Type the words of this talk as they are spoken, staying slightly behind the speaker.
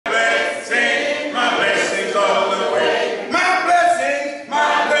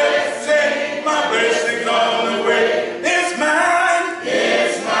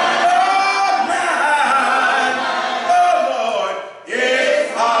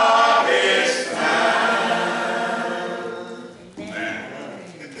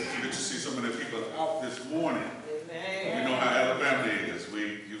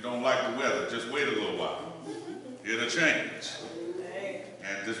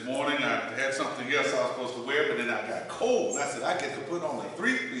this morning I had something else I was supposed to wear, but then I got cold. I said, I get to put on a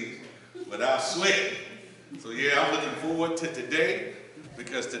three-piece without sweating. So yeah, I'm looking forward to today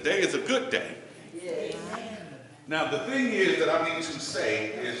because today is a good day. Yeah. Now the thing is that I need to say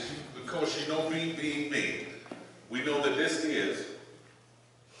is, because you know me being me, we know that this is,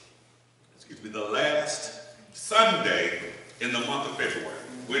 the last Sunday in the month of February,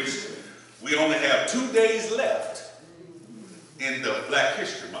 which we only have 2 days left in the Black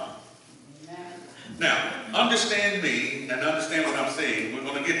History Month. Now, understand me and understand what I'm saying. We're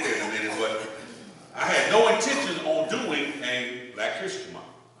going to get there in a minute, but I had no intention on doing a Black History Month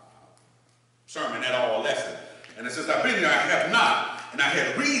sermon at all, lesson. And since I've been here, I have not, and I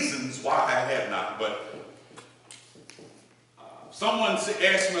had reasons why I have not, but someone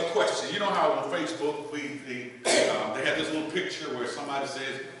asked me a question. You know how on Facebook they have this little picture where somebody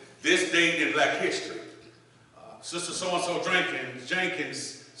says, this date in Black history. Sister so-and-so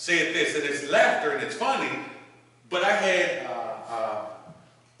Jenkins said this, and it's laughter and it's funny, but I had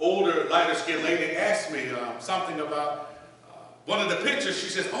older, lighter-skinned lady ask me something about one of the pictures. She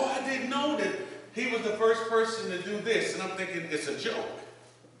says, oh, I didn't know that he was the first person to do this. And I'm thinking, it's a joke.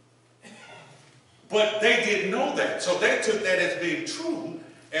 But they didn't know that. So they took that as being true,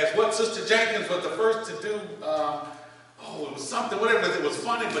 as what Sister Jenkins was the first to do. It was something, whatever it was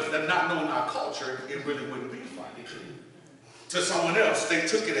funny, but not knowing our culture, it really wouldn't be funny to someone else. They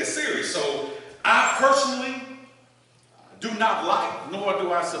took it as serious. So I personally do not like, nor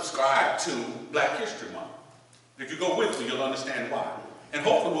do I subscribe to Black History Month. If you go with me, you'll understand why. And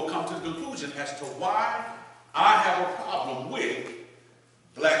hopefully we'll come to the conclusion as to why I have a problem with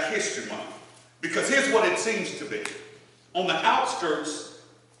Black History Month. Because here's what it seems to be. On the outskirts,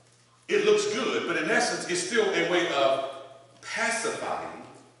 it looks good, but in essence, it's still a way of pacifying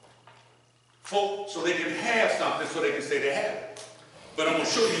folk so they can have something so they can say they have it. But I'm going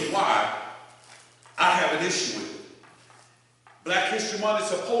to show you why I have an issue with it. Black History Month is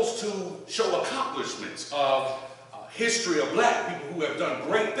supposed to show accomplishments of history of black people who have done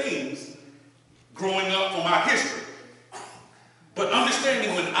great things growing up from our history. But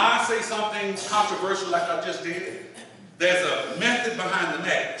understanding when I say something controversial like I just did, there's a method behind the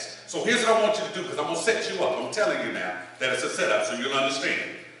madness. So here's what I want you to do, because I'm going to set you up. I'm telling you now that it's a setup so you'll understand.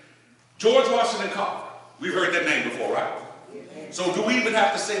 George Washington Carver. We've heard that name before, right? So do we even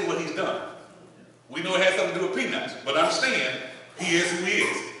have to say what he's done? We know it has something to do with peanuts, but understand, he is who he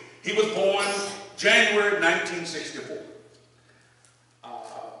is. He was born January 1964.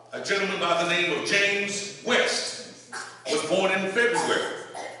 A gentleman by the name of James West was born in February.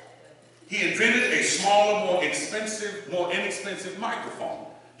 He invented a smaller, more inexpensive microphone.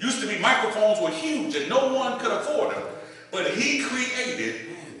 Used to be microphones were huge and no one could afford them. But he created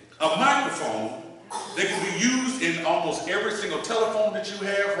a microphone that can be used in almost every single telephone that you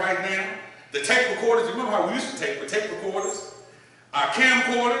have right now. The tape recorders, remember how we used to tape with tape recorders? Our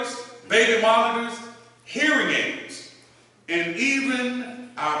camcorders, baby monitors, hearing aids, and even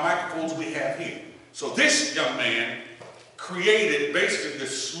our microphones we have here. So this young man created basically the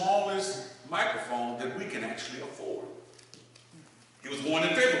smallest microphone that we can actually afford. He was born in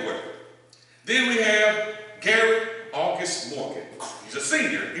February. Then we have Garrett August Morgan. He's a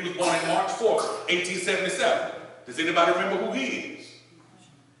senior. He was born on March 4th, 1877. Does anybody remember who he is?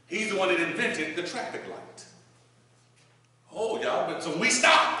 He's the one that invented the traffic light. Oh, y'all, so we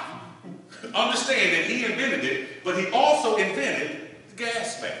stop. Understand that he invented it, but he also invented the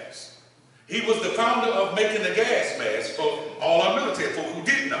gas mask. He was the founder of making the gas mask for all our military folk who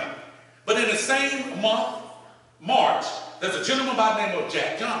didn't know. But in the same month, March, there's a gentleman by the name of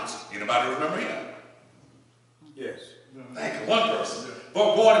Jack Johnson. Anybody remember him? Yes. Thank you. One person.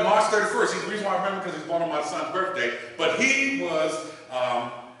 But born on March 31st. He's the reason why I remember because he's born on my son's birthday. But he was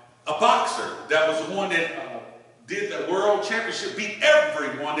a boxer that was the one that did the world championship, beat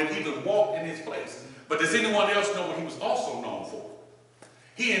everyone that even walked in his place. But does anyone else know what he was also known for?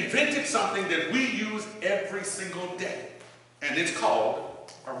 He invented something that we use every single day, and it's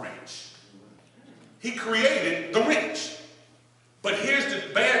called a wrench. He created the wrench. But here's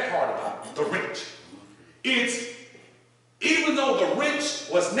the bad part about the wrench. Even though the wrench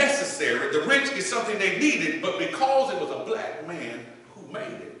was necessary, the wrench is something they needed, but because it was a black man who made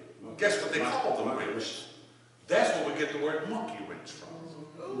it, guess what they called the wrench? That's where we get the word monkey wrench from.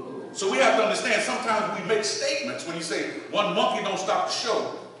 So we have to understand, sometimes we make statements when you say, one monkey don't stop the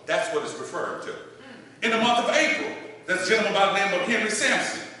show, that's what it's referred to. In the month of April, there's a gentleman by the name of Henry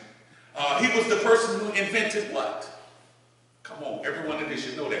Sampson. He was the person who invented what? Come on, everyone in this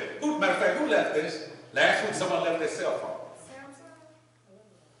should know that. Matter of fact, who left this? Last week, someone left their cell phone.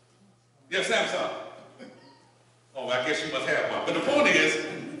 Yeah, Samsung. Oh, I guess you must have one. But the point is,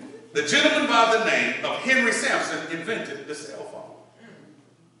 The gentleman by the name of Henry Sampson invented the cell phone.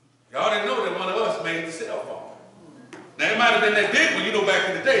 Y'all didn't know that one of us made the cell phone. Now, it might have been that big one, you know, back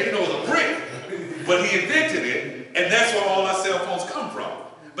in the day, you know, it was a brick. But he invented it, and that's where all our cell phones come from.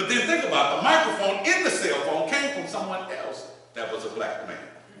 But then think about it, the microphone in the cell phone came from someone else that was a black man.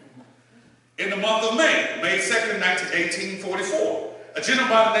 In the month of May 2nd, 1844, a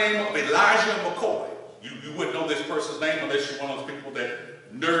gentleman by the name of Elijah McCoy. You wouldn't know this person's name unless you're one of those people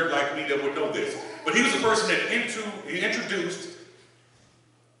that nerd like me that would know this. But he was the person that introduced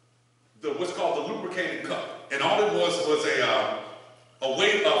what's called the lubricating cup. And all it was a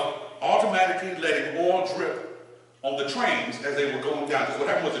way of automatically letting oil drip on the trains as they were going down. Because what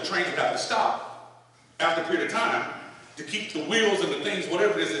happened was the trains would have to stop after a period of time to keep the wheels and the things,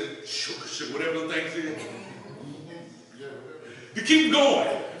 whatever it is, whatever the things is, to keep going.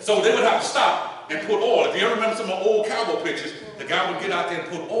 So they would have to stop and put oil. If you ever remember some of the old cowboy pictures, the guy would get out there and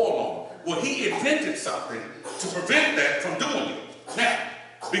put oil on. Well, he invented something to prevent that from doing it. Now,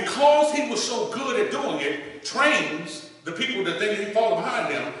 because he was so good at doing it, trains, the people that they didn't follow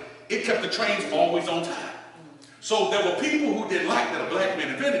behind them, it kept the trains always on time. So there were people who didn't like that a black man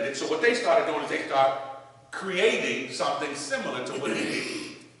invented it. So what they started doing is they started creating something similar to what he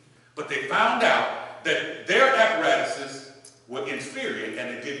did. But they found out that their apparatuses were inferior and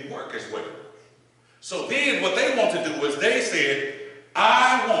it didn't work as well. So then what they want to do was they said,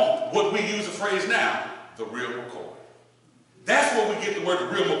 I want what we use the phrase now, the real McCoy. That's where we get the word the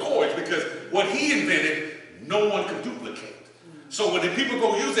real McCoy, because what he invented, no one could duplicate. So when the people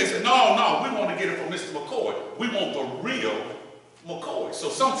go use it, they say, no, we want to get it from Mr. McCoy. We want the real McCoy. So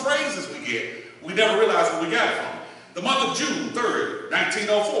some phrases we get, we never realize where we got it from. The month of June 3rd,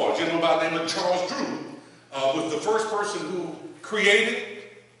 1904, a gentleman by the name of Charles Drew was the first person who created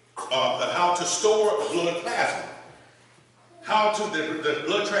how to store blood plasma. How to, the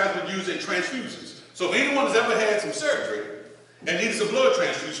blood plasma used in transfusions. So if anyone has ever had some surgery and needed some blood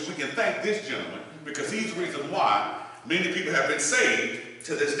transfusion, we can thank this gentleman because he's the reason why many people have been saved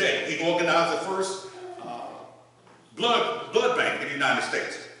to this day. He organized the first blood bank in the United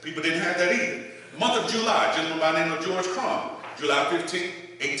States. People didn't have that either. The month of July, a gentleman by the name of George Crumb, July 15,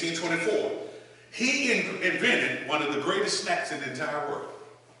 1824. He invented one of the greatest snacks in the entire world,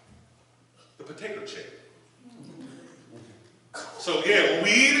 the potato chip. So yeah, when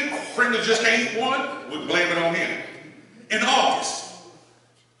we eat it, Pringles just can't eat one, we blame it on him. In August,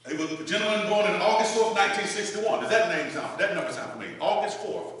 it was a gentleman born on August 4th, 1961. Does that number sound familiar? August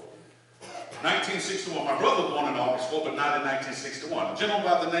 4th, 1961. My brother was born on August 4th, but not in 1961. A gentleman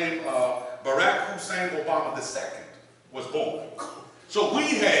by the name of Barack Hussein Obama II was born. So we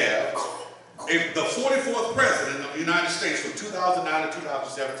have the 44th president of the United States from 2009 to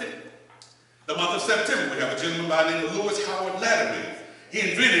 2017. The month of September, we have a gentleman by the name of Lewis Howard Latimer.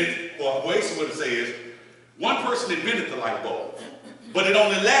 He invented, or ways what it says, one person invented the light bulb, but it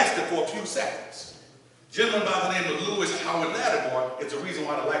only lasted for a few seconds. A gentleman by the name of Lewis Howard Latimer is the reason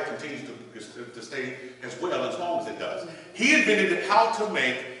why the light continues to stay as well as long as it does. He invented how to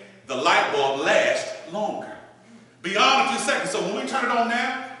make the light bulb last longer, beyond a few seconds. So when we turn it on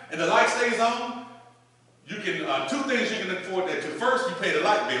now and the light stays on, you can, two things you can afford that to. First, you pay the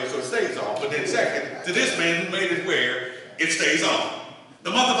light bill so it stays on, but then second, to this man who made it where it stays on. The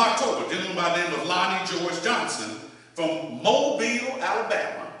month of October, a gentleman by the name of Lonnie George Johnson from Mobile,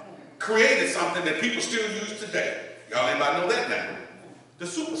 Alabama, created something that people still use today. Y'all anybody know that now? The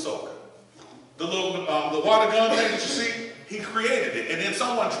Super Soaker. The little the water gun thing that you see, he created it. And then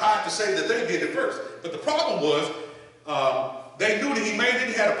someone tried to say that they did it first. But the problem was, they knew that he made it,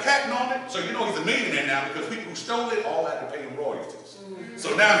 he had a patent on it, so you know he's a millionaire now because people who stole it all had to pay him royalties.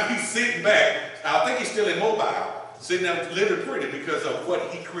 So now he's sitting back, I think he's still in Mobile, sitting there living pretty because of what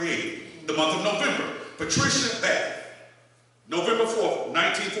he created. The month of November, Patricia Bath, November 4th,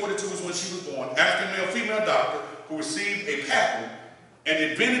 1942 is when she was born, African-male female doctor who received a patent and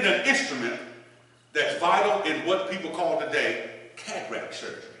invented an instrument that's vital in what people call today cataract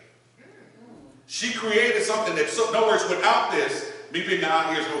surgery. She created something that, so, in other words, without this, me being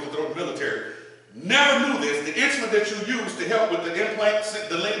out here through the military, never knew this. The instrument that you use to help with the implants,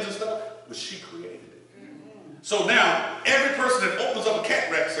 the lens and stuff, was she created it. So now, every person that opens up a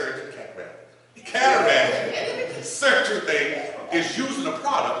cataract surgery thing is using a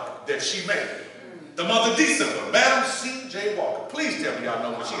product that she made. The month of December, Madam C.J. Walker. Please tell me y'all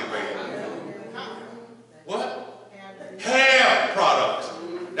know what she invented. What? Hair products.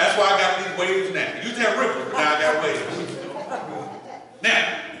 That's why I got these waves now. I used to have ripples, but now I got waves.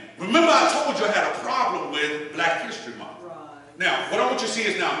 Now, remember I told you I had a problem with Black History Month. Now, what I want you to see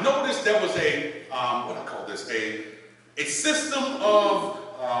is now, notice there was a, what I call this, a system of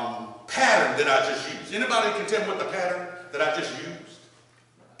pattern that I just used. Anybody can tell me what the pattern that I just used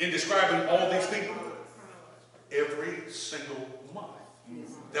in describing all these people? Every single month,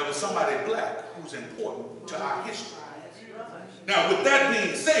 there was somebody black who's important to our history. Now, with that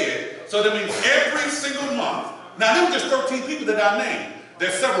being said, so that means every single month, now there were just 13 people that I named.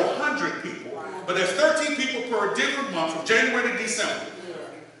 There's several hundred people, but there's 13 people per different month from January to December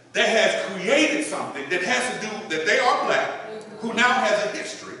that has created something that has to do, that they are black, who now has a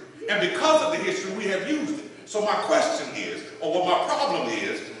history. And because of the history, we have used it. So my question is, or what my problem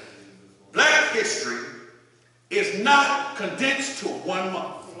is, black history is not condensed to 1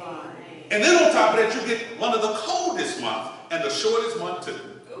 month. And then on top of that, you get one of the coldest months and the shortest month too.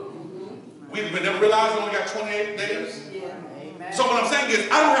 We never realized we only got 28 days. So what I'm saying is,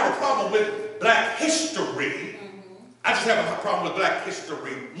 I don't have a problem with black history. I just have a problem with Black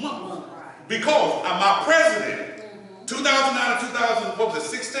History Month. Because my president, 2009 to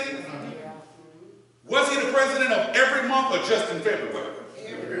 2016, was he the president of every month or just in February?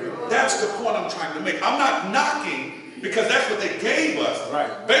 That's the point I'm trying to make. I'm not knocking, because that's what they gave us.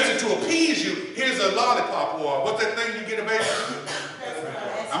 Right. Basically to appease you, here's a lollipop, or what's that thing you get a baby?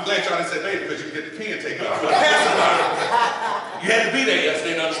 I'm glad y'all didn't say baby, because you can get the pen taken off. But you had to be there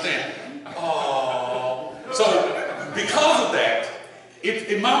yesterday to understand. Oh. So because of that,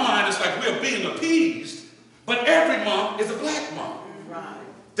 in my mind, it's like we're being appeased, but every month is a black month. Right.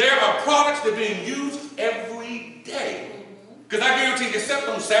 There are products that are being used every day. Because I guarantee you, except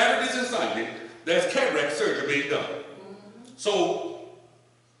on Saturdays and Sundays, there's cataract surgery being done. So,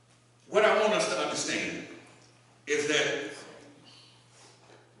 what I want us to understand is that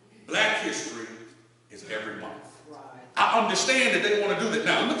black history is every month. Right. I understand that they want to do that.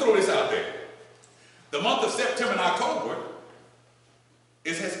 Now, let me throw this out there. The month of September and October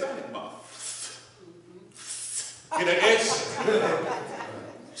is Hispanic month. Get an S?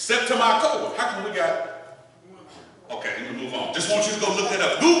 September, October. How come we got... Okay, let me move on. Just want you to go look that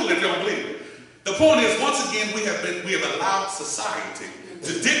up. Google it if you don't believe it. The point is, once again, we have allowed society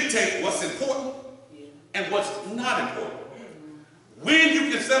to dictate what's important and what's not important. When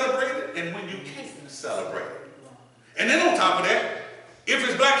you can celebrate it and when you can't celebrate it. And then on top of that, if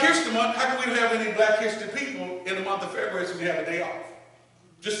it's Black History Month, how can we have any Black History people in the month of February so we have a day off?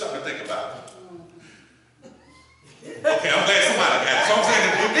 Just something to think about. Okay, I'm glad somebody got it. So I'm saying,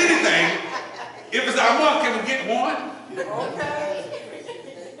 if anything, if it's our month, can we get one? Okay.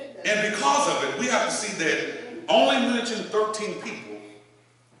 And because of it, we have to see that only mention 13 people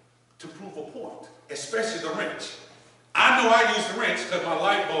to prove a point, especially the wrench. I know I used the wrench because my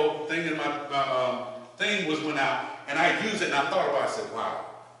light bulb thing and my thing went out, and I used it and I thought about it. I said, wow,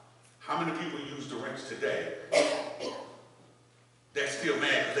 how many people use the wrench today that's still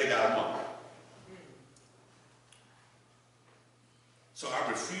mad because they got a month? So I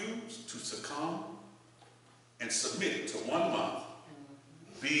refuse to succumb and submit to 1 month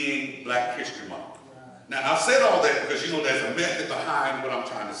being Black History Month. Now, I said all that because, you know, there's a method behind what I'm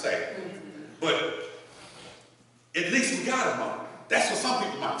trying to say. But at least we got a month. That's what some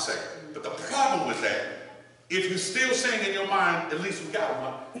people might say. But the problem with that, if you're still saying in your mind, at least we got a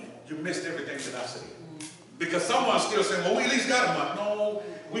month, you missed everything that I said. Because someone's still saying, well, we at least got a month. No,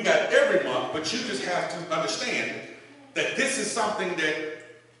 we got every month, but you just have to understand that this is something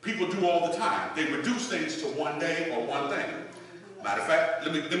that people do all the time. They reduce things to one day or one thing. Matter of fact,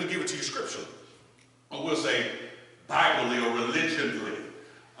 let me give it to you scripturally. Or we'll say Biblically or religionally.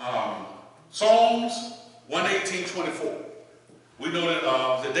 Psalms 118:24. We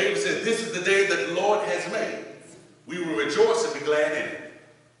know that David said, this is the day that the Lord has made. We will rejoice and be glad in it.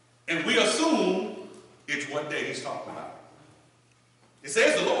 And we assume it's what day he's talking about. It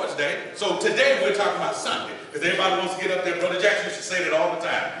says the Lord's Day. So today we're talking about Sunday. Because everybody wants to get up there. Brother Jackson used to say that all the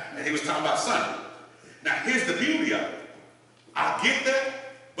time. And he was talking about Sunday. Now here's the beauty of it. I get that.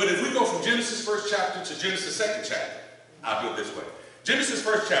 But if we go from Genesis 1st chapter to Genesis 2nd chapter, I'll do it this way. Genesis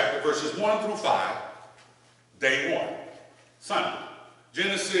 1st chapter, verses 1 through 5, day 1, Sunday.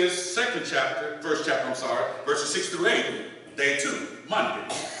 Genesis 2nd chapter, verses 6 through 8, day 2,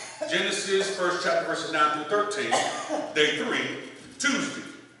 Monday. Genesis 1st chapter, verses 9 through 13, day 3, Tuesday.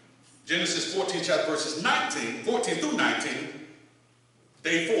 Genesis 14 chapter, verses 14 through 19,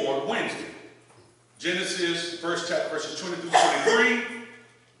 day 4, Wednesday. Genesis 1st chapter, verses 20 through 23,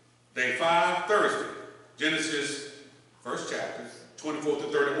 day 5, Thursday. Genesis 1st chapter, 24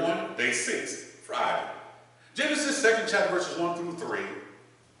 through 31, day 6, Friday. Genesis 2nd chapter, verses 1 through 3,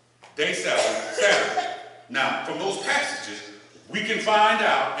 day 7, Saturday. Now, from those passages, we can find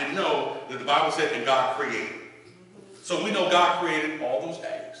out and know that the Bible said that God created. So we know God created all those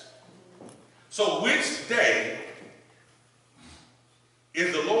days. So which day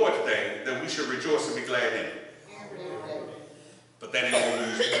is the Lord's day, then we should rejoice and be glad in it. But that ain't what we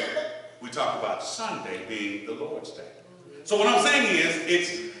usually do. We talk about Sunday being the Lord's day. So what I'm saying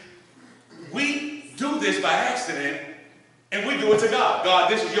is, we do this by accident, and we do it to God.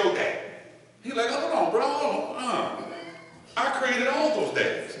 God, this is your day. He's like, hold on, bro, hold on. I created all those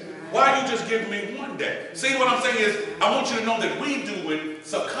days. Why are you just giving me one day? See, what I'm saying is, I want you to know that we do it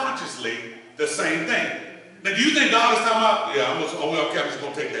subconsciously the same thing. Now, do you think God is talking about, yeah, I'm just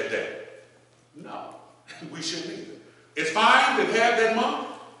going to take that day? No, we shouldn't either. It's fine to have that month,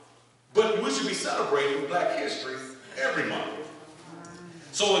 but we should be celebrating Black History every month.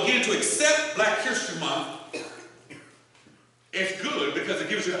 So again, to accept Black History Month, it's good because it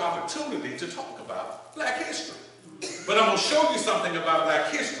gives you the opportunity to talk about Black history. But I'm going to show you something about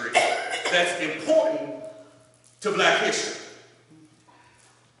Black history that's important to Black history.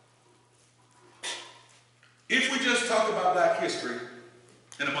 If we just talk about Black history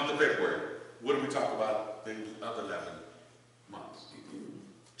in the month of February, what do we talk about the other 11 months?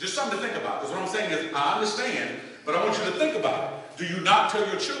 Just something to think about. Because what I'm saying is, I understand, but I want you to think about it. Do you not tell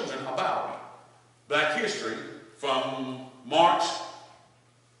your children about Black history from March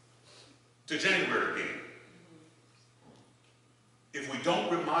to January again? If we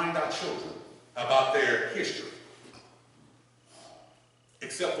don't remind our children about their history,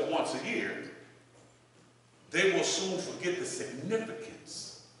 except for once a year, they will soon forget the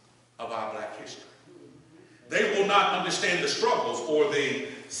significance of our Black history. They will not understand the struggles or the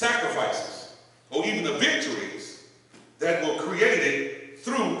sacrifices or even the victories that were created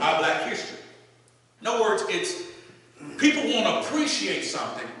through our Black history. In other words, people won't appreciate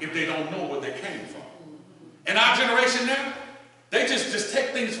something if they don't know where they came from. In our generation now, they just take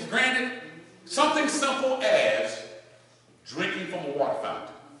things for granted. Something simple as drinking from a water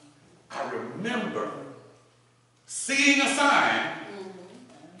fountain. I remember seeing a sign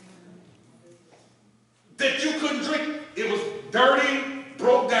that you couldn't drink. It was dirty,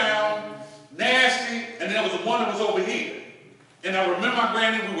 broke down, nasty, and there was the one that was over here. And I remember my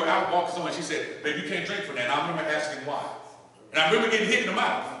granny, we were out walking somewhere, she said, baby, you can't drink from that. And I remember asking why. And I remember getting hit in the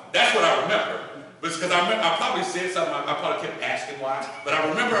mouth. That's what I remember. But because I probably said something, I probably kept asking why. But I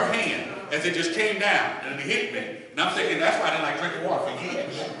remember her hand as it just came down and it hit me. And I'm thinking, that's why I didn't like drinking water for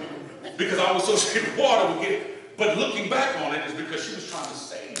years. Because I was so scared water would get. But looking back on it is because she was trying to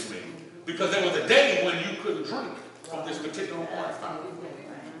save me. Because there was a day when you couldn't drink from this particular water fountain.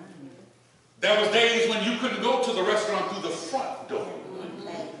 There was days when you couldn't go to the restaurant through the front door.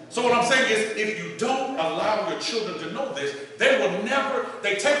 So what I'm saying is, if you don't allow your children to know this,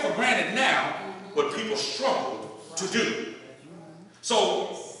 they take for granted now what people struggle to do.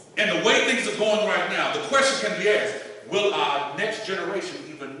 So, and the way things are going right now, the question can be asked, will our next generation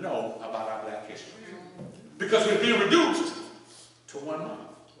even know about our Black history? Because we're being reduced to 1 month.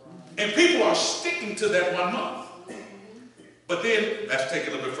 And people are sticking to that 1 month. But then, let's take it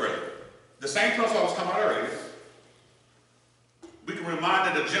a little bit further. The same principle I was talking about earlier, we can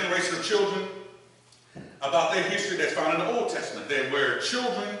remind a generation of children about their history that's found in the Old Testament, where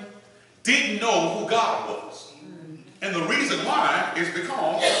children didn't know who God was. And the reason why is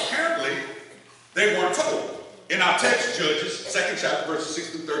because apparently they weren't told. In our text, Judges, 2nd chapter, verses 6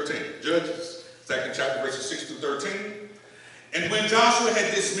 through 13. Judges, 2nd chapter, verses 6 through 13. And when Joshua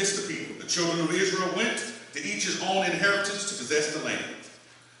had dismissed the people, the children of Israel went to each his own inheritance to possess the land.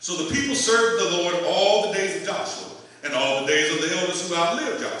 So the people served the Lord all the days of Joshua, and all the days of the elders who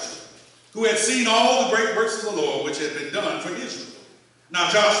outlived Joshua, who had seen all the great works of the Lord which had been done for Israel. Now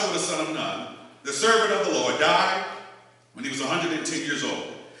Joshua the son of Nun, the servant of the Lord, died when he was 110 years old.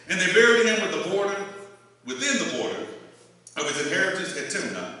 And they buried him within the border of his inheritance at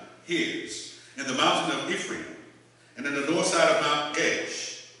Timnah, his, in the mountain of Ephraim, and in the north side of Mount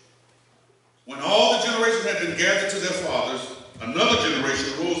Gaash. When all the generations had been gathered to their fathers, another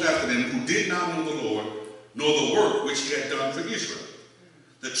generation arose after them who did not know the Lord, nor the work which he had done for Israel.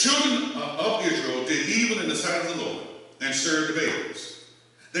 The children of Israel did evil in the sight of the Lord, and served the Baals.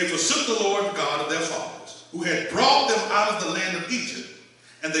 They forsook the Lord God of their fathers, who had brought them out of the land of Egypt,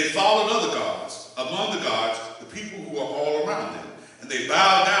 and they followed other gods, among the gods, the people who were all around them. And they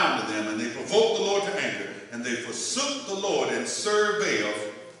bowed down to them, and they provoked the Lord to anger, and they forsook the Lord and served Baal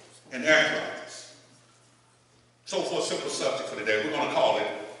and Ashtaroth. So for a simple subject for today, we're going to call it,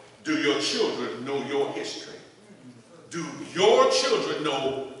 do your children know your history? Do your children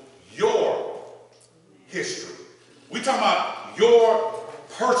know your history? We're talking about your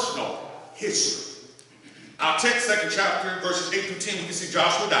personal history. Our text, 2nd chapter, verses 8 through 10, we can see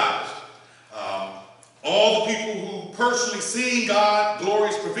Joshua dies. All the people who personally seen God's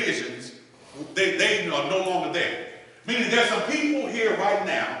glorious provisions, they are no longer there. Meaning there's some people here right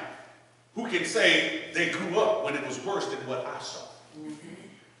now who can say they grew up when it was worse than what I saw.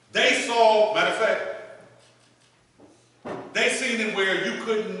 They saw, matter of fact, they seen it where you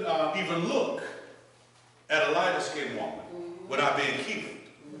couldn't even look at a lighter skinned woman without being killed.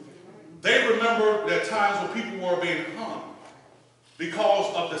 They remember there are times when people were being hung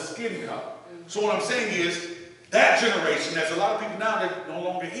because of the skin color. So what I'm saying is, that generation, there's a lot of people now that are no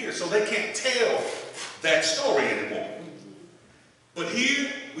longer here, so they can't tell that story anymore. But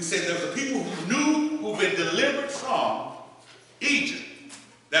here, we said there's a people who knew, who've been delivered from Egypt.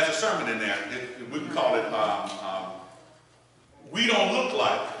 That's a sermon in there. We can call it, we don't look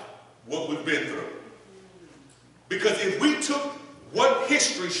like what we've been through. Because if we took what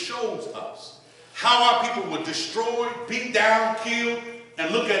history shows us, how our people were destroyed, beat down, killed,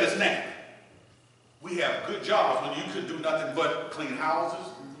 and look at us now. We have good jobs when you could do nothing but clean houses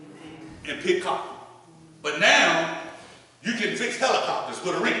and pick cotton. But now, you can fix helicopters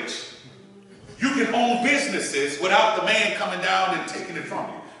with a wrench. You can own businesses without the man coming down and taking it from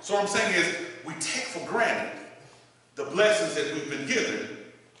you. So what I'm saying is, we take for granted the blessings that we've been given,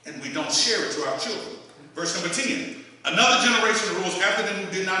 and we don't share it to our children. Verse number 10. Another generation arose after them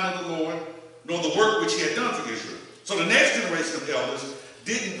who did not know the Lord, nor the work which he had done for Israel. So the next generation of elders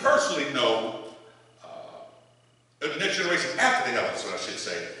didn't personally know, the next generation after the elders, I should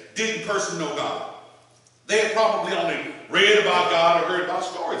say, didn't personally know God. They had probably only read about God or heard about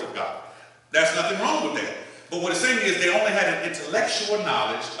stories of God. There's nothing wrong with that. But what it's saying is they only had an intellectual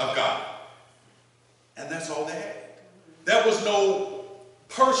knowledge of God. And that's all they had. There was no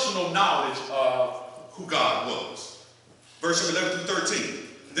personal knowledge of who God was. Verse 11 through 13.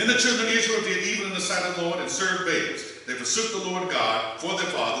 Then the children of Israel did evil in the sight of the Lord and served Baals. They forsook the Lord God for their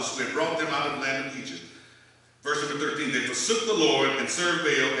fathers who had brought them out of the land of Egypt. Verse number 13. They forsook the Lord and served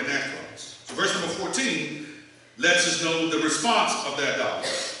Baal and Ashtaroth. So verse number 14 lets us know the response of their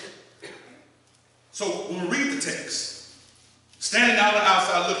idolatry. So when we read the text, standing out on the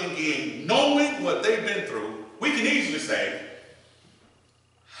outside looking in, knowing what they've been through, we can easily say,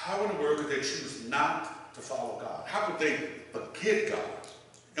 how in the world could they choose not to follow God? How could they forget God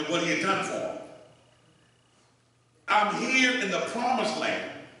and what he had done for them? I'm here in the promised land,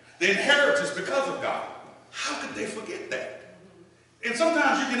 the inheritance because of God. How could they forget that? And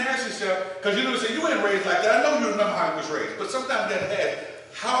sometimes you can ask yourself, because you know, say, you ain't raised like that. I know you remember how you was raised, but sometimes that has,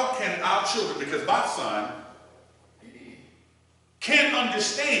 how can our children, because my son can't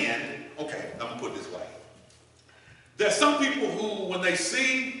understand, okay, I'm going to put it this way. There's some people who, when they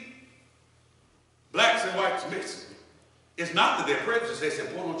see blacks and whites mixing, it's not that they're prejudiced. They say,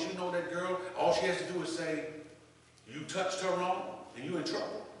 boy, don't you know that girl? All she has to do is say, you touched her wrong, and you're in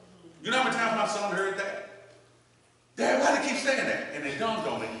trouble. You know how many times my son heard that? Dad, why do they keep saying that? And it dawned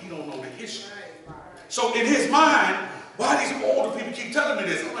on him, he don't know the history. So in his mind, why these older people keep telling me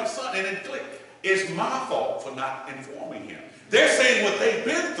this? I'm like, son, and it clicked. It's my fault for not informing him. They're saying what they've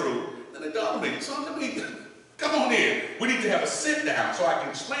been through, and it dawned on me, son, come on in. We need to have a sit down so I can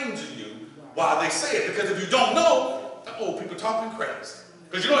explain to you why they say it. Because if you don't know, the old people talking crazy.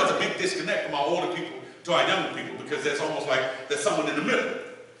 Because you know there's a big disconnect from our older people to our younger people, because that's almost like there's someone in the middle.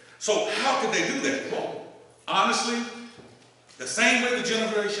 So how could they do that? Well, honestly, the same way the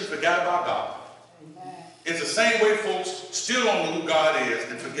generations forgot about God, it's the same way folks still don't know who God is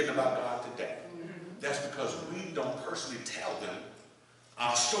and forgetting about God today. That's because we don't personally tell them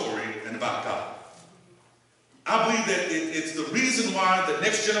our story and about God. I believe that it's the reason why the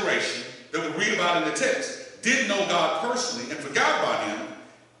next generation that we read about in the text didn't know God personally and forgot about him.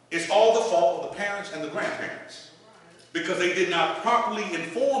 It's all the fault of the parents and the grandparents, because they did not properly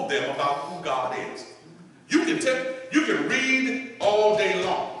inform them about who God is. You can read all day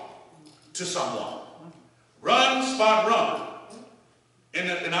long to someone. Run, spot, run.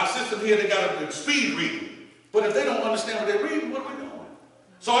 In our system here, they got a speed reading. But if they don't understand what they're reading, what are we doing?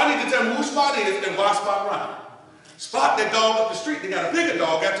 So I need to tell them who Spot is and why Spot run. Spot that dog up the street, they got a bigger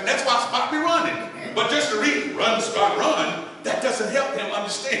dog after, and that's why Spot be running. But just to read run, Spot, run, that doesn't help him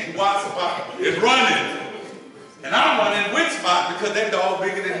understand why Spot is running. And I'm running with Spot because that dog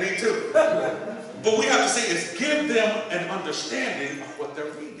bigger than me too. But we have to say is give them an understanding of what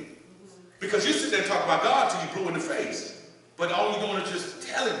they're reading. Because you sit there and talk about God till you blue in the face. But all you're doing is just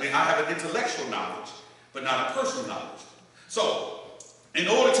telling me I have an intellectual knowledge, but not a personal knowledge. So, in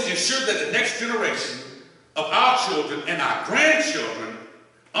order to ensure that the next generation of our children and our grandchildren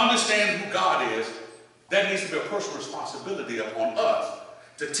understand who God is, that needs to be a personal responsibility upon us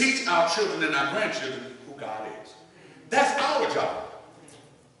to teach our children and our grandchildren who God is. That's our job.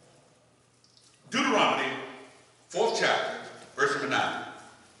 Deuteronomy, 4th chapter, verse number 9.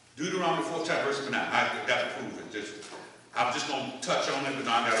 Deuteronomy 4th chapter, verse 9. I got to prove it. I'm just going to touch on it, but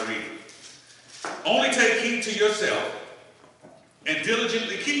now I got to read it. Only take heed to yourself and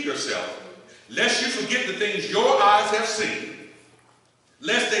diligently keep yourself, lest you forget the things your eyes have seen,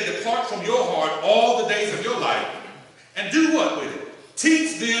 lest they depart from your heart all the days of your life. And do what with it?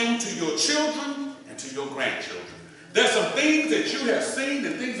 Teach them to your children and to your grandchildren. There's some things that you have seen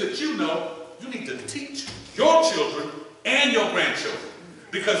and things that you know you need to teach your children and your grandchildren.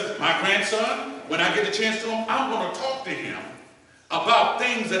 Because my grandson, when I get a chance to him, I'm going to talk to him about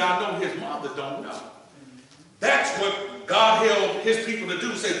things that I know his mother don't know. That's what God held his people to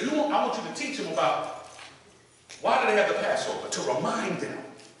do. Say, I want you to teach them about why did they have the Passover? To remind them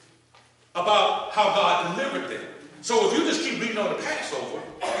about how God delivered them. So if you just keep reading on the Passover,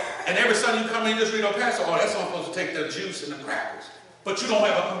 and every Sunday you come in and just read on Passover, oh, that's all supposed to take the juice and the crackers. But you don't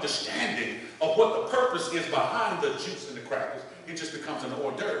have an understanding of what the purpose is behind the juice and the crackers. It just becomes an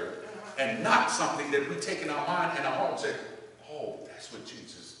hors d'oeuvre and not something that we take in our mind and our heart and say, oh, that's what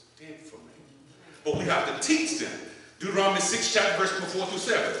Jesus did for me. But we have to teach them. Deuteronomy 6 chapter verse 4 through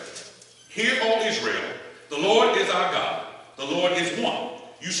 7. Hear, O Israel, the Lord is our God. The Lord is one.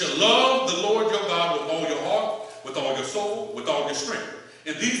 You shall love the Lord your God with all your heart, with all your soul, with all your strength.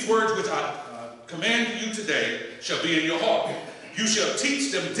 And these words which I command you today shall be in your heart. You shall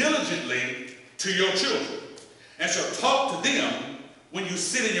teach them diligently to your children, and shall talk to them when you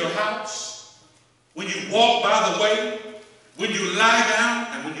sit in your house, when you walk by the way, when you lie down,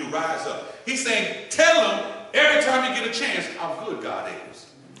 and when you rise up. He's saying, tell them every time you get a chance how good God is.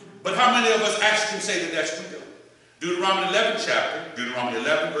 But how many of us actually say that that's true? Deuteronomy 11 chapter, Deuteronomy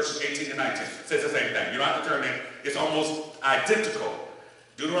 11 verses 18 and 19 says the same thing. You don't have to turn it. It's almost identical.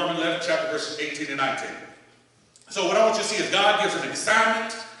 Deuteronomy 11 chapter verses 18 and 19. So what I want you to see is God gives an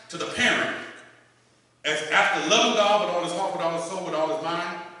assignment to the parent as after loving God with all his heart, with all his soul, with all his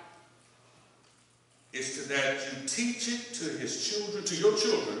mind, is to that you teach it to his children, to your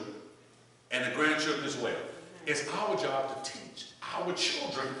children, and the grandchildren as well. It's our job to teach our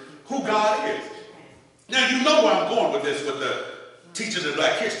children who God is. Now you know where I'm going with this, with the teaching the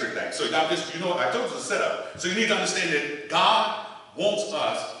Black History thing. So now this, you know, I told you the setup. So you need to understand that God wants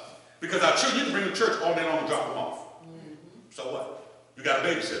us, because our children, you can bring them to church all day long and drop them off. So what? You got a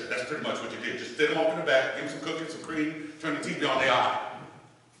babysitter. That's pretty much what you did. Just sit them off in the back, give them some cookies, some cream, turn the TV on their eye.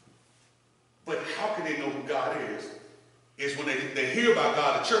 But how can they know who God is when they hear about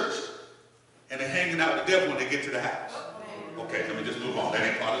God at church and they're hanging out with the devil when they get to the house. Okay, let me just move on. That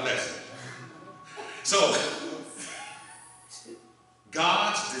ain't part of the lesson. So,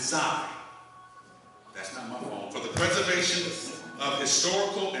 God's design, that's not my phone, for the preservation of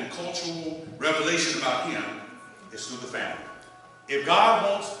historical and cultural revelation about him is through the family. If God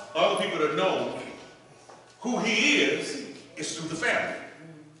wants other people to know who he is, it's through the family.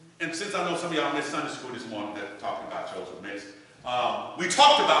 And since I know some of y'all missed Sunday school this morning that talking about Joseph Mix, we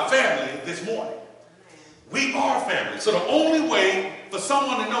talked about family this morning. We are family. So the only way for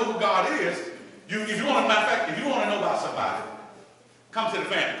someone to know who God is, if you want to, matter of fact, if you want to know about somebody, come to the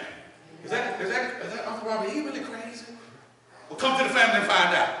family. Is that Uncle Robert, he really crazy? Well, come to the family and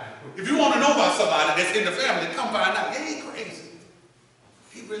find out. If you want to know about somebody that's in the family, come find out. Yeah, he crazy.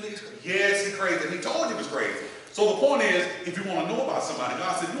 He really is crazy. Yes, he's crazy. And he told you he was crazy. So the point is, if you want to know about somebody,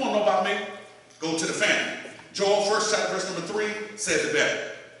 God said, you want to know about me? Go to the family. Joel 1st chapter verse number 3 says it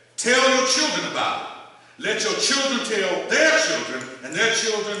better. Tell your children about it. Let your children tell their children and their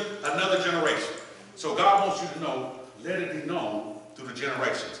children another generation. So God wants you to know, let it be known through the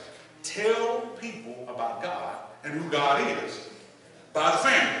generations. Tell people about God and who God is by the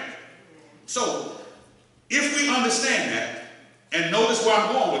family. So if we understand that, and notice where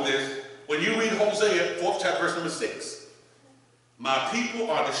I'm going with this, when you read Hosea 4th chapter verse number 6, my people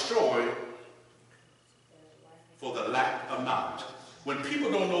are destroyed for the lack of knowledge. When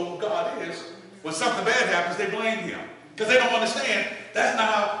people don't know who God is, when something bad happens, they blame him. Because they don't understand, that's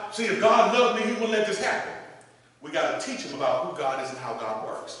not how, see, if God loved me, he wouldn't let this happen. We got to teach them about who God is and how God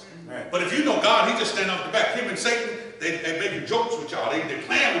works. Right. But if you know God, he just stand up the back. Him and Satan, they making jokes with y'all. They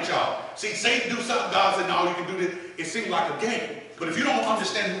playing with y'all. See, Satan do something, God said, no, you can do this. It seems like a game. But if you don't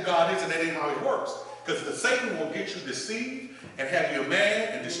understand who God is, and that ain't how he works. Because the Satan will get you deceived and have you mad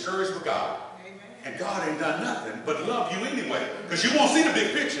and discouraged with God. Amen. And God ain't done nothing but love you anyway. Because you won't see the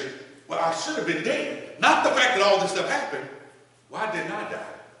big picture. Well, I should have been dead. Not the fact that all this stuff happened. Why didn't I die?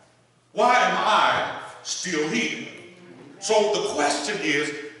 Why am I still here? So the question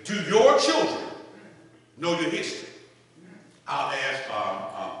is, do your children know your history? I'll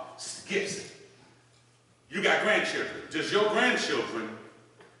ask Gibson. You got grandchildren. Does your grandchildren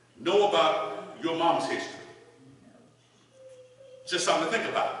know about your mom's history? Just something to think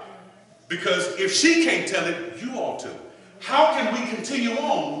about. Because if she can't tell it, you ought to. How can we continue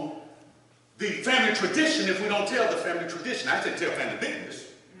on the family tradition if we don't tell the family tradition? I said tell family business.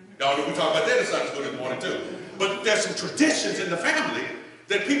 Y'all know we talked about that in Sunday school this morning too. But there's some traditions in the family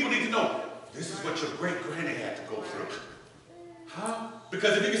that people need to know. This is what your great-granny had to go through. Huh?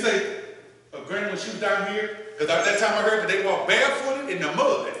 Because if you can say, granny, when she was down here, because at that time I heard that they walked barefooted in the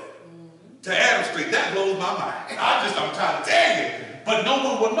mud to Adams Street. That blows my mind. I'm trying to tell you. But no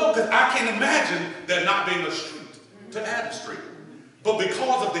one will know because I can't imagine there not being a street to Adams Street. But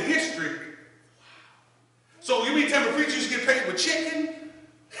because of the history, so you mean tell me preachers get paid with chicken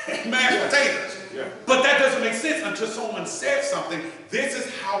and mashed potatoes? Yeah. But that doesn't make sense until someone says something. This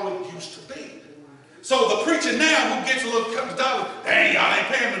is how it used to be. So the preacher now who gets a little couple of dollars, dang, y'all ain't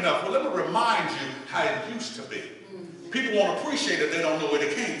paying him enough. Well, let me remind you how it used to be. People won't appreciate it. They don't know where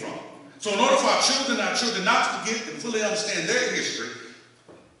they came from. So in order for our children not to forget and fully understand their history,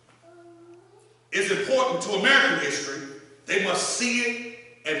 it's important to American history. They must see it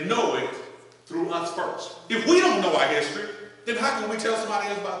and know it through us first. If we don't know our history, then how can we tell somebody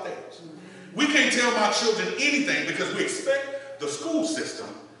else about theirs? We can't tell my children anything because we expect the school system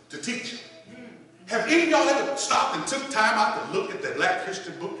to teach them. Have any of y'all ever stopped and took time out to look at the Black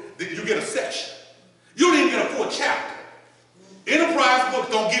history book? You get a section. You don't even get a full chapter. Enterprise books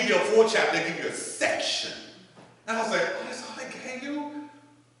don't give you a full chapter, they give you a section. And I was like, oh, that's all they gave you?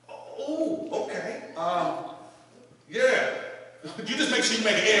 Oh, okay. Yeah. You just make sure you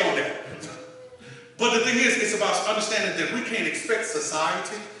make an A on that. But the thing is, it's about understanding that we can't expect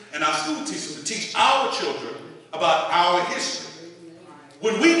society and our school teachers to teach our children about our history.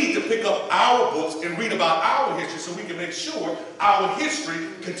 When we need to pick up our books and read about our history so we can make sure our history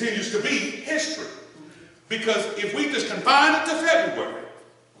continues to be history. Because if we just confine it to February,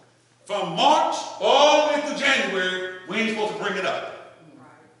 from March all the way through January, we ain't supposed to bring it up.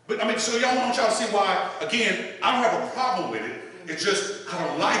 But I mean, so y'all want y'all to see why, again, I don't have a problem with it. It's just, I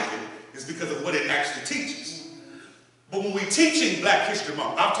don't like it. It's because of what it actually teaches. But when we're teaching Black History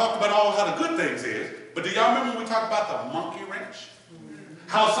Month, I've talked about all how the good things is, but do y'all remember when we talked about the monkey wrench?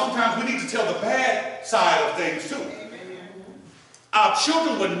 How sometimes we need to tell the bad side of things too. Our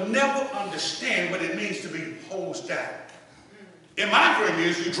children would never understand what it means to be hosed down. In my dream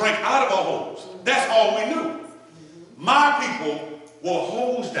years, you drank out of a hose. That's all we knew. My people were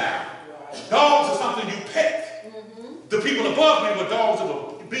hosed down. Dogs are something you pet. The people above me were dogs that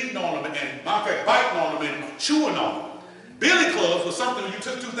were beating on them and, matter of fact, biting on them and chewing on them. Billy clubs was something when you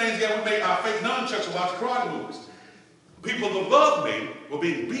took two things together, we made our fake nunchucks and watched karate movies. People above me were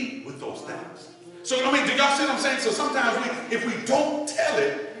being beat with those things. So, I mean, do y'all see what I'm saying? So sometimes if we don't tell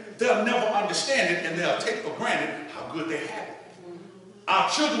it, they'll never understand it and they'll take for granted how good they have it. Our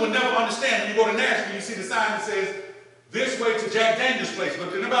children will never understand when you go to Nashville, you see the sign that says, this way to Jack Daniels' place. But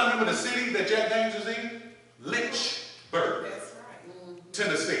does anybody remember the city that Jack Daniels is in? Lynchburg,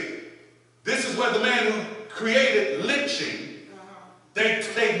 Tennessee. This is where the man who created lynching,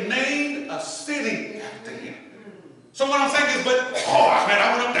 they named a city after him. So what I'm saying is, but, oh man,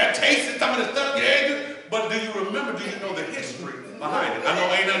 I went up there, tasted some of the stuff, yeah, but do you remember, do you know the history behind it? I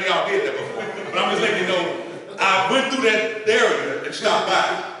know ain't none of y'all did that before, but I'm just letting you know, I went through that area and stopped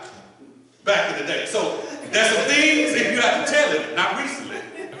by back in the day. So there's some things, if you have to tell it, not recently,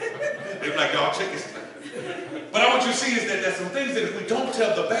 they're like, y'all check this thing. But I want you to see is that there's some things that if we don't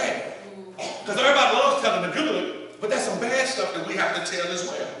tell the bad, because everybody loves telling the good, but there's some bad stuff that we have to tell as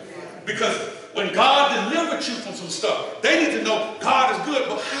well. Because when God delivered you from some stuff, they need to know God is good,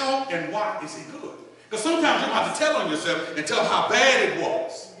 but how and why is he good? Because sometimes you have to tell on yourself and tell how bad it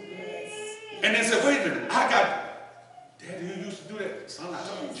was. And then say, wait a minute, Daddy, you used to do that. Son, I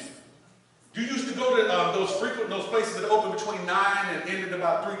told you. You used to go to those places that open between 9 and ended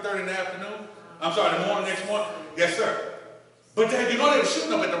about 3:30 in the afternoon? I'm sorry, the morning, next morning? Yes, sir. But Dad, you know they were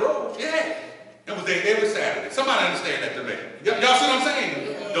shooting up at the road? Yeah. It was there every Saturday. Somebody understand that to me. Y'all see what I'm saying?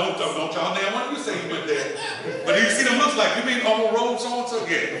 Yeah. Don't y'all damn want to say you went there. But you see them looks like, you mean on the road, so-and-so?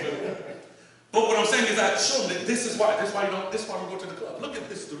 Yeah. But what I'm saying is I show them that this is why we go to the club. Look at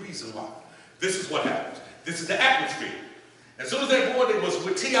this, the reason why. This is what happens. This is the atmosphere. As soon as that boy that was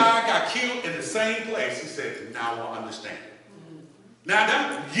with T.I. got killed in the same place, he said, now I understand. Now,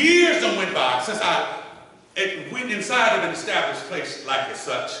 that years done went by since I went inside of an established place like as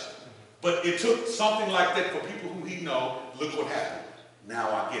such. But it took something like that for people who he know, look what happened. Now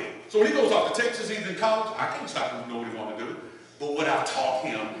I get it. So when he goes off to Texas, he's in college, I can't stop him to know what he wants to do. But what I taught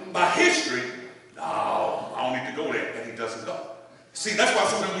him by history, no, I don't need to go there, and he doesn't go. See, that's why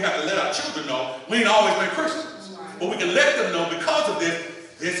sometimes we have to let our children know we ain't always been Christians. But we can let them know because of this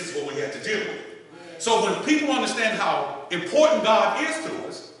is what we have to deal with. So when people understand how important God is to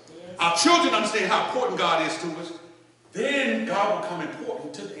us, our children understand how important God is to us, then God will become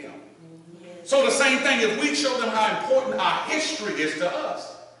important to them. So the same thing, if we show them how important our history is to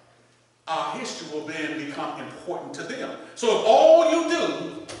us, our history will then become important to them. So if all you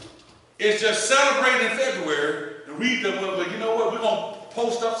do is just celebrate in February and read the, well, you know what, we're going to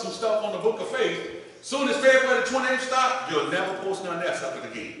post up some stuff on the Book of Faith. Soon as February 28th starts, you'll never post none of that stuff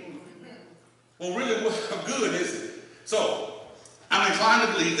again. Well, really, what good is it? So, I'm inclined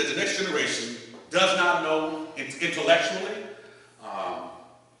to believe that the next generation does not know intellectually,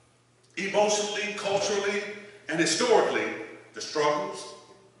 emotionally, culturally, and historically the struggles,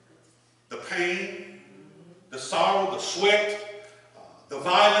 the pain, the sorrow, the sweat, the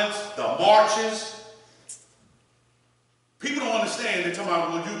violence, the marches. People don't understand. They're talking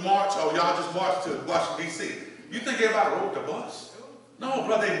about when you march, oh, y'all just marched to Washington, D.C. You think everybody rode the bus? No,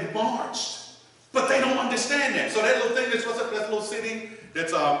 brother, they marched. But they don't understand that. So that little thing that's, what's up, that little city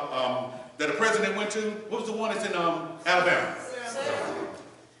that's, that the president went to, what was the one that's in Alabama?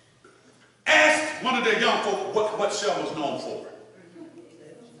 Ask one of their young folk what Selma was known for.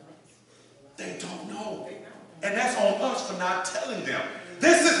 They don't know. And that's on us for not telling them.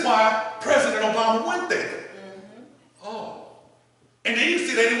 This is why President Obama went there. Oh. And then you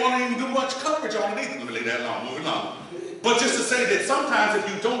see they didn't want to even do much coverage on it either. Let me leave that alone, moving on. But just to say that sometimes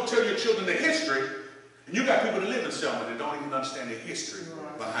if you don't tell your children the history, and you got people that live in Selma that don't even understand the history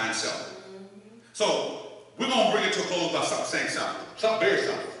behind Selma. So we're going to bring it to a close by saying something very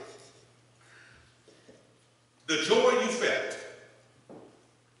simple. The joy you felt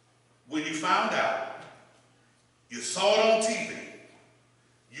when you found out, you saw it on TV,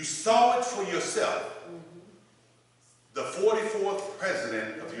 you saw it for yourself, the 44th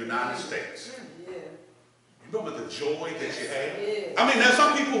President of the United States. You remember the joy that you had? I mean, there's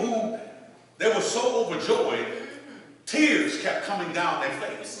some people who, they were so overjoyed, tears kept coming down their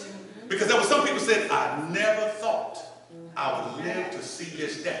face. Because there were some people who said, I never thought I would live to see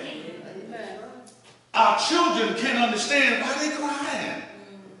this day. Our children can't understand why they're crying.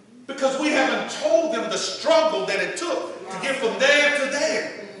 Because we haven't told them the struggle that it took to get from there to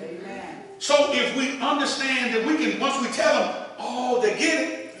there. So if we understand that we can, once we tell them, oh, they get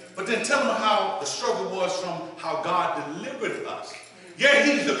it, but then tell them how the struggle was from how God delivered us. Yeah,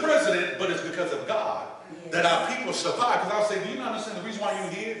 he's the president, but it's because of God that our people survived. Because I'll say, do you not understand the reason why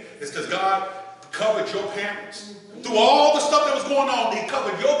you're here? It's because God covered your parents. Through all the stuff that was going on, he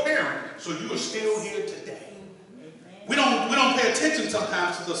covered your parents, so you are still here today. We don't pay attention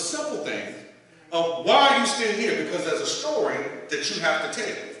sometimes to the simple things of why are you still here? Because there's a story that you have to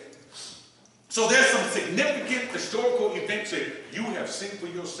tell. So there's some significant historical events that you have seen for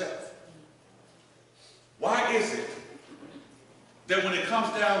yourself. Why is it that when it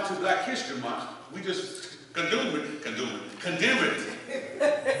comes down to Black History Month, we just condemn it?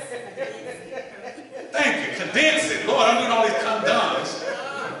 Thank you, condense it. Lord, I'm doing all these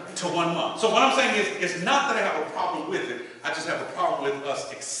condoms to 1 month. So what I'm saying is, it's not that I have a problem with it. I just have a problem with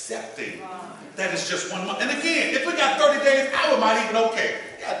us accepting that it's just 1 month. And again, if we got 30 days, I might even okay.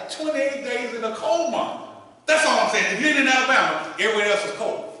 You got 28 days in a cold month. That's all I'm saying. If you're in Alabama, everywhere else is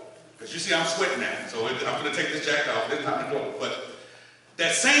cold. Because you see, I'm sweating now. So I'm going to take this jacket off. It's time to go. But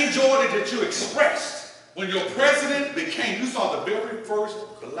that same joy that you expressed when your president became, you saw the very first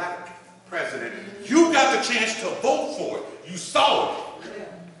Black president. You got the chance to vote for it. You saw it.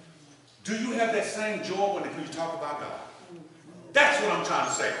 Do you have that same joy when you talk about God? That's what I'm trying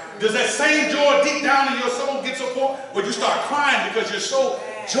to say. Does that same joy deep down in your soul get to a point where you start crying because you're so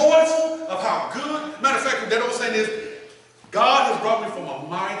joyful of how good? Matter of fact, that old saying is, God has brought me from a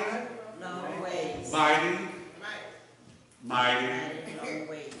mighty,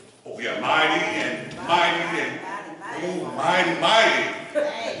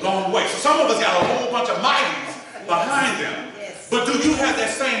 long way. So some of us got a whole bunch of mighties behind them. But do you have that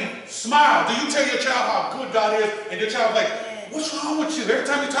same smile? Do you tell your child how good God is, and your child's like, what's wrong with you? Every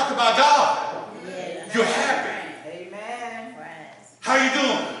time you talk about God, you're happy. Amen. How you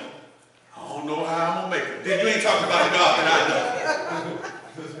doing? I don't know how I'm going to make it. Then you ain't talking about the God that I know.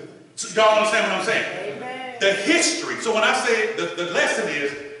 So y'all understand what I'm saying? Amen. The history. So when I say the lesson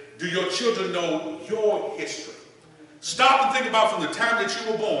is, do your children know your history? Stop and think about from the time that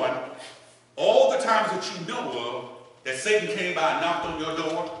you were born, all the times that you know of, that Satan came by and knocked on your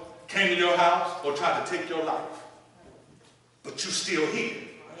door, came to your house, or tried to take your life. But you're still here.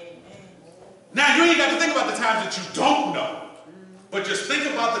 Now, you ain't got to think about the times that you don't know, but just think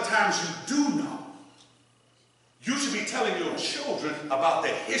about the times you do know. You should be telling your children about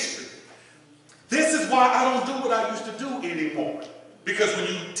their history. This is why I don't do what I used to do anymore. Because when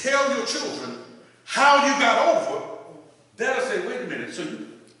you tell your children how you got over it, they'll say, wait a minute, so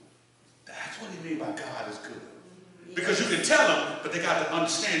what do you mean by God is good? Because you can tell them, but they got to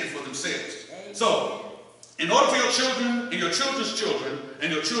understand it for themselves. So, in order for your children and your children's children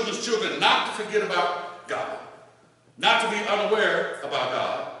and your children's children not to forget about God, not to be unaware about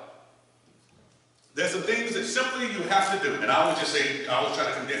God, there's some things that simply you have to do. And I always just say, I always try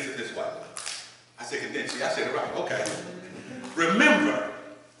to condense it this way. I say condense it. I said it right. Okay. Remember,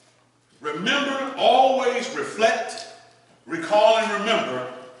 always reflect, recall, and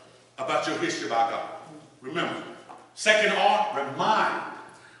remember about your history about God. Remember. Second R, remind,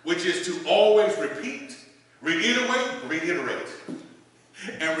 which is to always repeat, reiterate,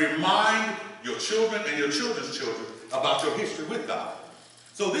 and remind your children and your children's children about your history with God.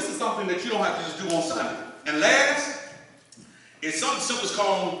 So this is something that you don't have to just do on Sunday. And last, it's something simple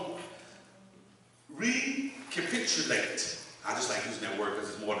called recapitulate. I just like using that word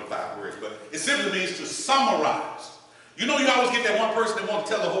because it's more than 5 words, but it simply means to summarize. You know, you always get that one person that wants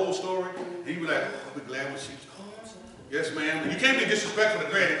to tell the whole story, and you be like, oh, I'll be glad when she's gone. Yes, ma'am. You can't be disrespectful to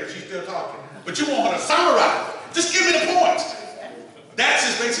Granny because she's still talking. But you want her to summarize it. Just give me the points. That's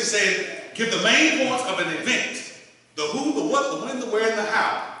just basically saying, give the main points of an event. The who, the what, the when, the where, and the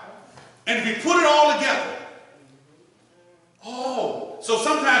how. And if you put it all together, so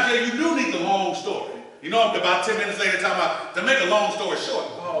sometimes, yeah, you do need the long story. You know, about 10 minutes later, talking about, to make a long story short.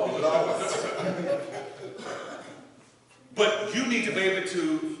 Oh, Lord. But you need to be able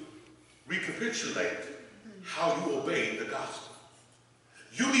to recapitulate how you obeyed the gospel.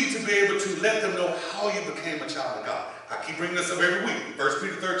 You need to be able to let them know how you became a child of God. I keep bringing this up every week. 1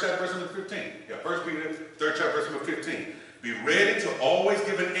 Peter 3rd chapter, verse number 15. Yeah, 1 Peter 3rd chapter, verse number 15. Be ready to always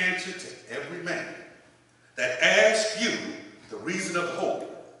give an answer to every man that asks you the reason of hope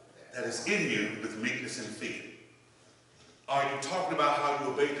that is in you with meekness and fear. Are you talking about how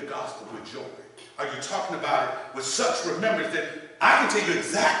you obeyed the gospel with joy? Are you talking about it with such remembrance that I can tell you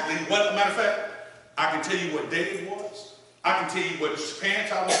exactly what, matter of fact, I can tell you what day it was. I can tell you what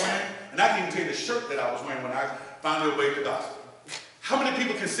pants I was wearing. And I can even tell you the shirt that I was wearing when I finally obeyed the gospel. How many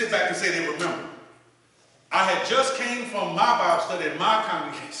people can sit back and say they remember? I had just came from my Bible study in my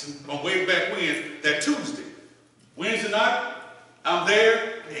congregation on way back when, that Tuesday. Wednesday night, I'm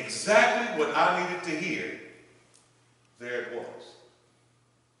there, exactly what I needed to hear. There it was.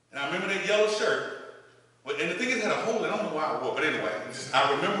 And I remember that yellow shirt. And the thing is, it had a hole. I don't know why I wore it, but anyway,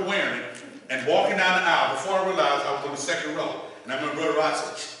 I remember wearing it and walking down the aisle before I realized I was on the second row. And I remember Brother Rod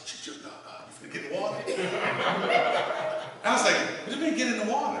said, you finna get in the water? I was like, what do you mean get in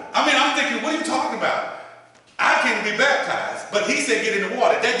the water? I mean, I'm thinking, what are you talking about? I can't be baptized, but he said get in the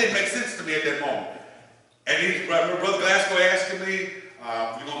water. That didn't make sense to me at that moment. And I remember Brother Glasgow asking me,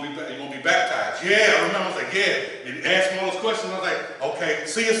 you're gonna be baptized? Yeah, I remember. I was like, yeah. And he asked me all those questions. I was like, okay,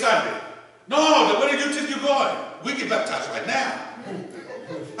 see you Sunday. No, where did you think you're going? We get baptized right now.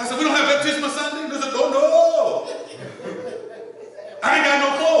 I said, we don't have baptism on Sunday? They said, oh no. I ain't got no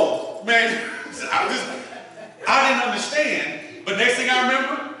clothes, man. I didn't understand. But next thing I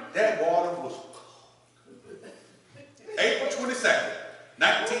remember, that water was cold. April 22nd,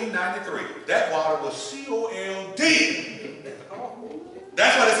 1993. That water was C-O-L-D.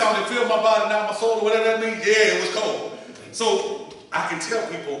 That's why they sounded feel my body, not my soul, or whatever that means. Yeah, it was cold. So I can tell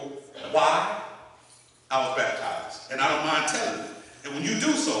people why I was baptized. And I don't mind telling them. And when you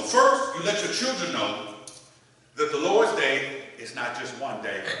do so, first, you let your children know that the Lord's Day is not just one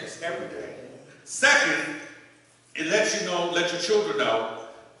day, it's every day. Second, it lets you know, let your children know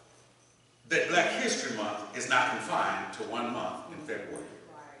that Black History Month is not confined to 1 month in February.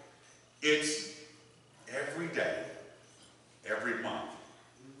 It's every day, every month.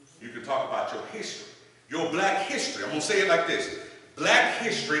 You can talk about your history. Your Black history. I'm going to say it like this. Black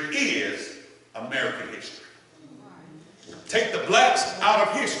history is American history. Take the blacks out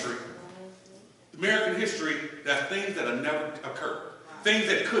of history. American history, that's things that have never occurred. Things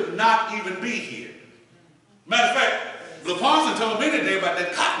that could not even be here. Matter of fact, LaPonson told me today about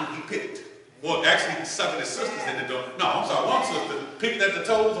that cotton he picked. Well, actually, he sucking his sisters in the door. No, I'm sorry, one sister picked at the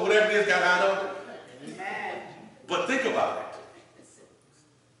toes or whatever it is, got out of it. But think about it.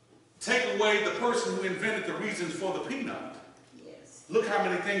 Take away the person who invented the reasons for the peanut. Look how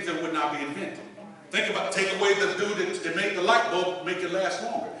many things that would not be invented. Think about, take away the dude that made the light bulb, make it last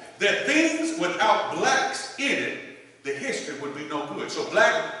longer. There are things without blacks in it, the history would be no good. So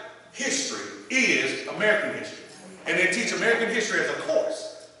Black history is American history. And they teach American history as a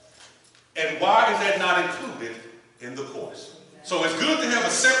course. And why is that not included in the course? So it's good to have a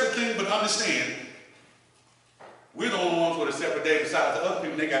separate thing, but understand, we're the only ones with a separate day besides the other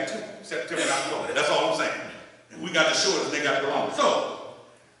people. They got 2, September and October. That's all I'm saying. And we got the shortest and they got the longest. So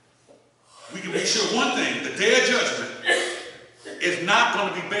we can be sure one thing, the day of judgment is not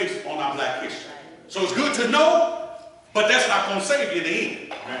going to be based on our black history. So it's good to know, but that's not going to save you in the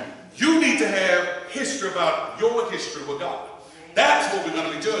end. Amen. You need to have history about your history with God. That's what we're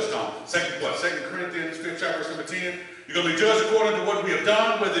going to be judged on. 2 Corinthians 5th chapter, verse number 10. You're going to be judged according to what we have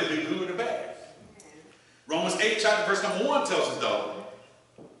done, whether it be good or bad. Romans 8 chapter, verse number 1 tells us, though,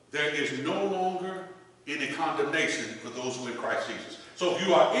 there is no longer any condemnation for those who are in Christ Jesus. So if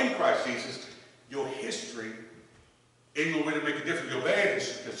you are in Christ Jesus, your history ain't going to really make a difference. Your bad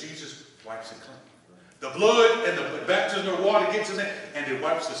history, because Jesus wipes it clean. The blood and the baptism of water gets in there, and it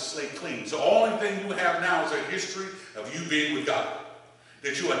wipes the slate clean. So the only thing you have now is a history of you being with God.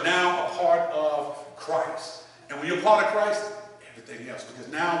 That you are now a part of Christ. And when you're a part of Christ, everything else.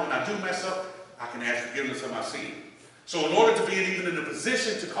 Because now when I do mess up, I can ask forgiveness of my sin. So in order to be even in a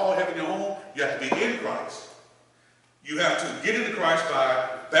position to call heaven your home, you have to be in Christ. You have to get into Christ by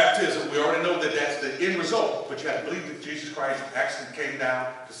baptism. We already know that that's the end result. But you have to believe that Jesus Christ actually came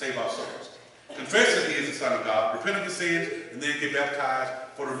down to save our souls. Confess that he is the Son of God, repent of your sins, and then get baptized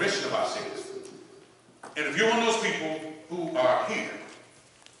for the remission of our sins. And if you're one of those people who are here,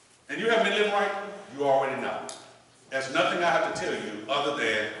 and you haven't been living right, you already know. There's nothing I have to tell you other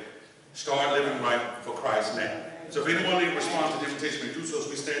than start living right for Christ now. So if anyone needs to respond to the invitation, we do so as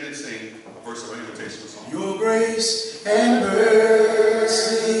we stand and sing a verse of an invitation song. Your grace and mercy.